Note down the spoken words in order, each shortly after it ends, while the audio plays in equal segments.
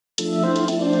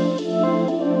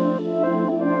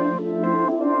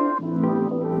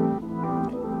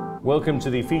Welcome to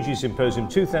the FIGI Symposium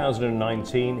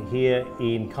 2019 here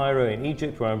in Cairo in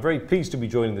Egypt, where I'm very pleased to be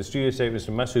joining the studio today Mr.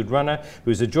 Masud Rana,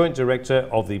 who is the Joint Director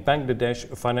of the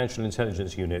Bangladesh Financial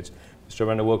Intelligence Unit. Mr.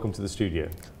 Rana, welcome to the studio.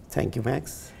 Thank you,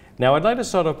 Max. Now, I'd like to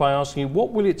start off by asking you,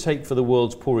 what will it take for the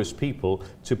world's poorest people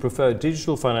to prefer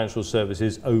digital financial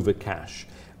services over cash?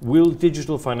 Will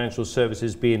digital financial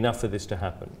services be enough for this to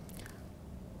happen?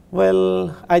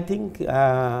 Well, I think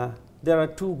there are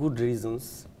two good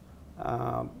reasons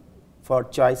for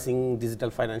choosing digital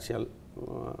financial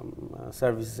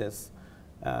services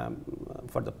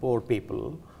for the poor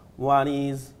people. One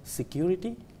is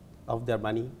security of their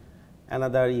money,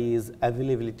 another is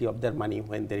availability of their money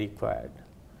when they required.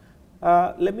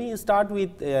 Let me start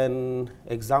with an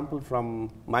example from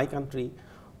my country.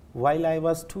 While I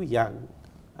was too young,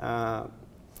 I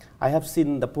have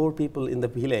seen the poor people in the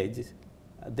village.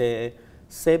 They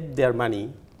save their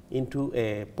money into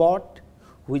a pot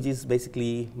which is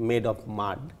basically made of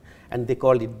mud, and they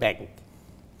called it bank.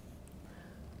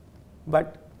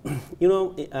 But you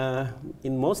know,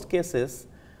 in most cases,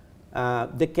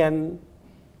 they cannot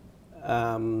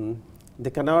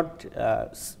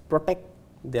protect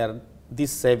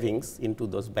these savings into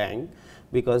those bank,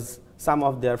 because some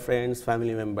of their friends,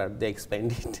 family members, they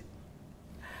expend it.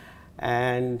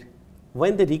 And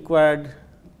when they required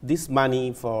this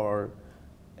money for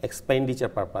expenditure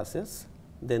purposes,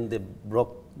 then they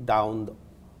broke down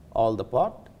all the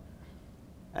pot,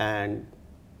 and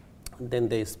then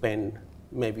they spend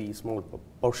maybe a small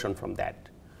portion from that.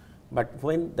 But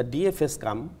when the DFS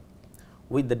come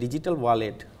with the digital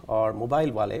wallet or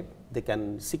mobile wallet, they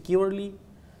can securely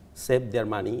save their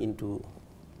money into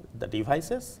the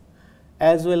devices,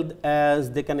 as well as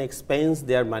they can expense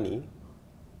their money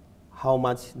how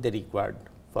much they required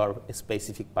for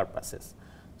specific purposes.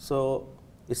 So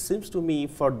it seems to me,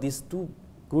 for these two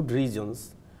good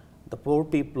reasons, the poor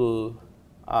people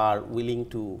are willing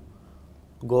to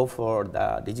go for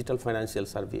the digital financial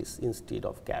service instead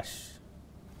of cash.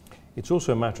 It's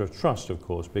also a matter of trust, of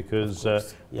course, because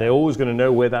they're always going to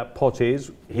know where that pot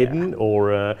is hidden,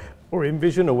 or in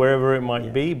Vision, or wherever it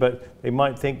might be, but they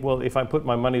might think, well, if I put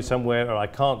my money somewhere or I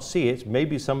can't see it,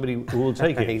 maybe somebody will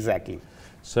take it. Exactly.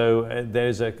 So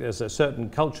there's a certain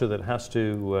culture that has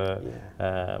to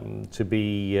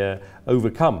be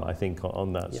overcome, I think,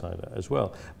 on that side as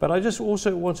well. But I just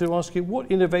also want to ask you,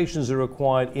 what innovations are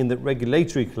required in the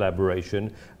regulatory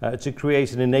collaboration to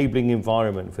create an enabling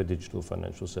environment for digital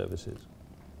financial services?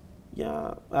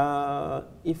 Yeah,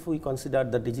 if we consider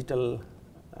the digital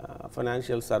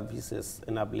financial services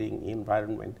enabling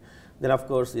environment, then of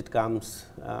course it comes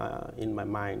in my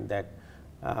mind that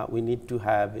we need to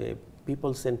have a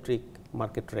people-centric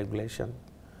market regulation,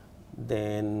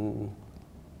 then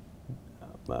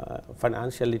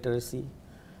financial literacy,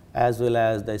 as well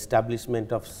as the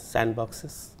establishment of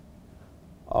sandboxes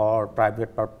or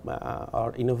private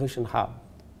or innovation hub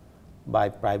by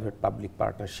private-public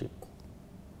partnership.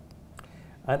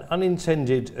 An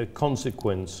unintended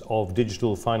consequence of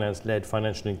digital finance-led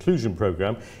financial inclusion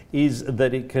program is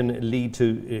that it can lead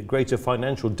to greater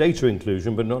financial data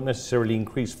inclusion, but not necessarily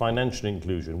increased financial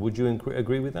inclusion. Would you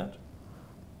agree with that?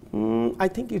 I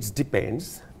think it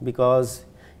depends, because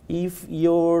if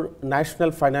your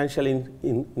national financial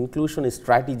inclusion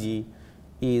strategy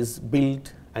is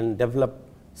built and developed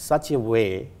such a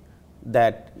way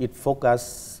that it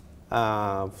focuses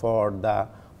for the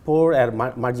poor or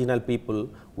marginal people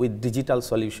with digital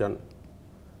solution,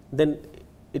 then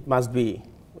it must be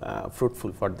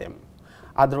fruitful for them.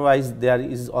 Otherwise, there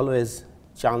is always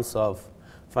chance of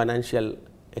financial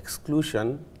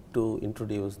exclusion to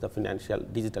introduce the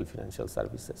digital financial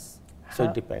services. So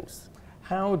it depends.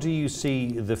 How do you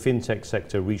see the fintech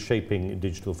sector reshaping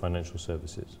digital financial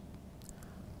services?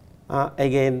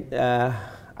 Again,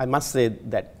 I must say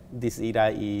that this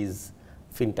era is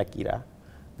fintech era,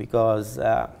 because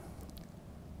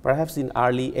perhaps in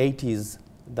early 80s,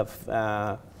 the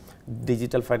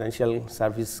digital financial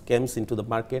service came into the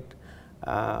market,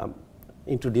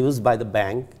 introduced by the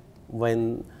bank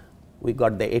when we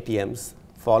got the ATMs,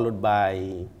 followed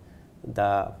by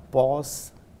the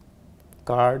POS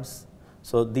cards.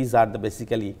 So these are the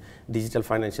basically digital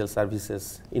financial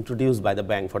services introduced by the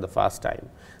bank for the first time.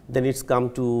 Then it's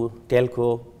come to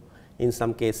telco, in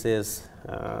some cases,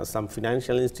 some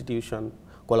financial institution,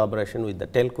 collaboration with the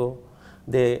telco.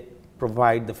 They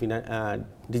provide the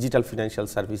digital financial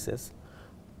services.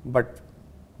 But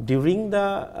during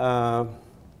the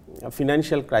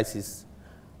financial crisis,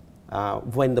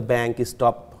 when the bank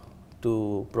stopped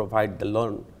to provide the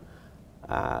loan,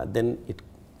 then it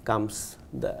comes,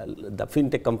 the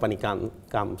fintech company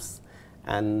comes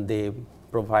and they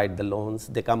provide the loans.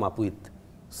 They come up with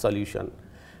solution.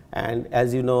 And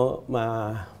as you know,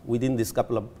 within this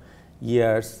couple of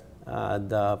years,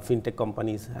 the fintech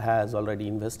companies has already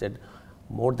invested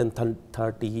more than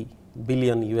 30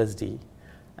 billion USD,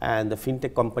 and the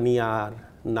fintech company are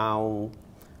now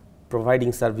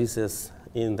providing services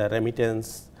in the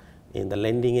remittance, in the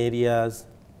lending areas,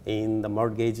 in the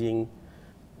mortgaging,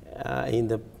 in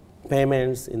the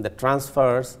payments, in the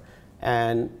transfers,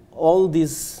 and all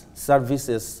these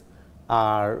services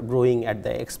are growing at the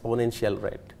exponential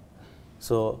rate.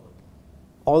 So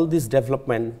all this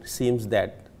development seems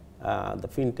that the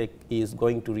fintech is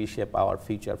going to reshape our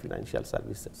future financial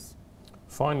services.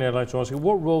 Finally, I'd like to ask you,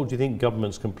 what role do you think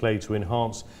governments can play to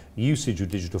enhance usage of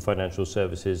digital financial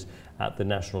services at the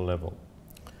national level?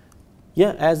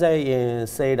 Yeah, as I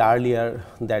said earlier,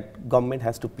 that government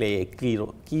has to play a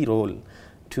key role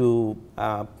to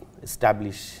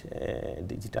establish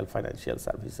digital financial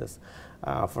services.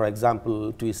 For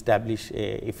example, to establish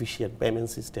a efficient payment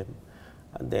system,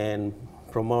 then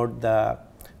promote the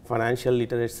financial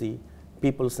literacy,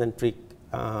 people-centric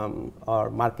or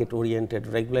market-oriented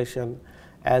regulation,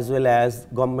 as well as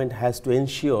government has to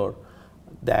ensure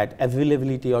that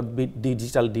availability of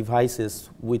digital devices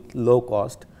with low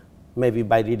cost, maybe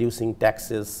by reducing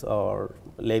taxes or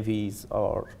levies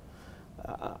or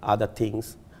other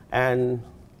things. And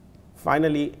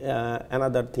finally,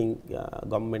 another thing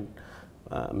government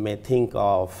may think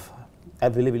of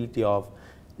availability of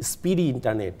speedy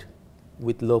internet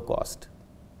with low cost.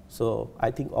 So I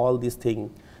think all these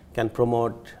things can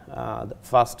promote the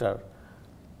faster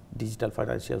digital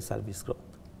financial service growth.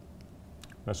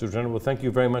 Masud Rana, well, thank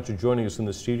you very much for joining us in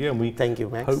the studio, and we thank you,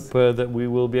 Max. hope that we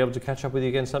will be able to catch up with you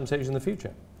again some stage in the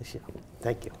future. Sure.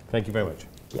 Thank you. Thank you very much.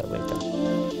 You're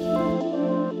welcome.